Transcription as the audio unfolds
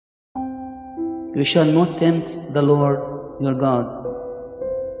You shall not tempt the Lord your God.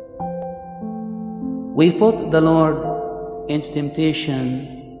 We put the Lord into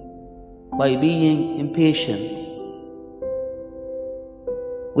temptation by being impatient.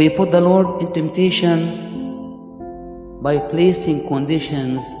 We put the Lord in temptation by placing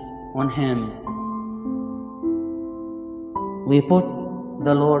conditions on Him. We put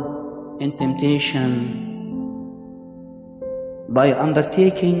the Lord in temptation by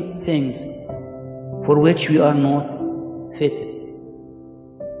undertaking things for which we are not fitted.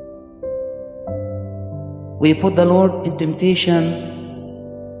 We put the Lord in temptation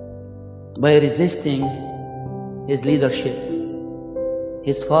by resisting His leadership,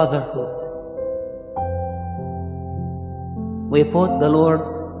 His fatherhood. We put the Lord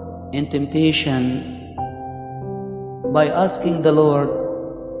in temptation by asking the Lord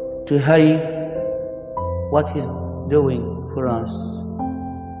to hurry what He's doing for us.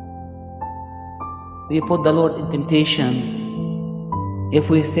 We put the Lord in temptation if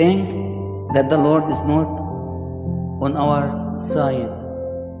we think that the Lord is not on our side.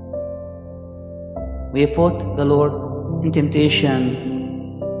 We put the Lord in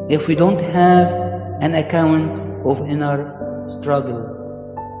temptation if we don't have an account of inner struggle.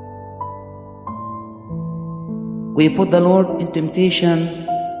 We put the Lord in temptation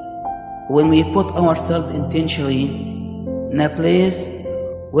when we put ourselves intentionally in a place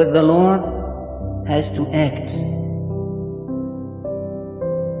where the Lord has to act.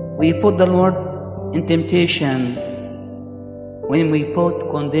 We put the Lord in temptation when we put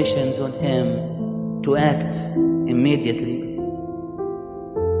conditions on Him to act immediately.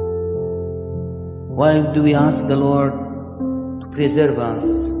 Why do we ask the Lord to preserve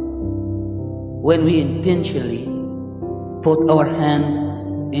us when we intentionally put our hands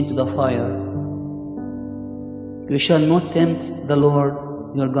into the fire? You shall not tempt the Lord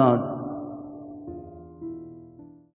your God.